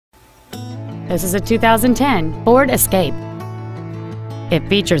This is a 2010 Ford Escape. It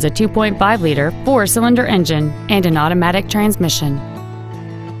features a 2.5-liter four-cylinder engine and an automatic transmission.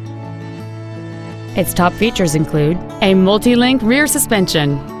 Its top features include a multi-link rear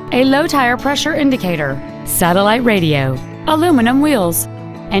suspension, a low tire pressure indicator, satellite radio, aluminum wheels,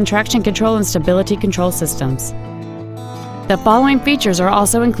 and traction control and stability control systems. The following features are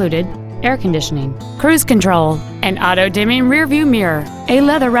also included: air conditioning, cruise control, an auto-dimming rear-view mirror, a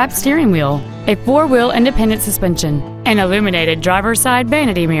leather-wrapped steering wheel, a four-wheel independent suspension, an illuminated driver's side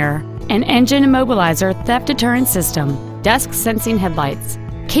vanity mirror, an engine immobilizer theft deterrent system, dusk sensing headlights,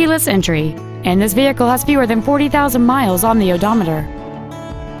 keyless entry, and this vehicle has fewer than 40,000 miles on the odometer.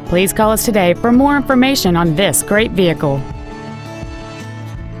 Please call us today for more information on this great vehicle.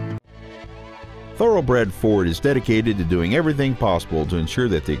 Thoroughbred Ford is dedicated to doing everything possible to ensure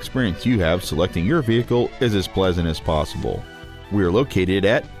that the experience you have selecting your vehicle is as pleasant as possible. We are located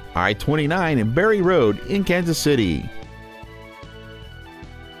at I-29 and Berry Road in Kansas City.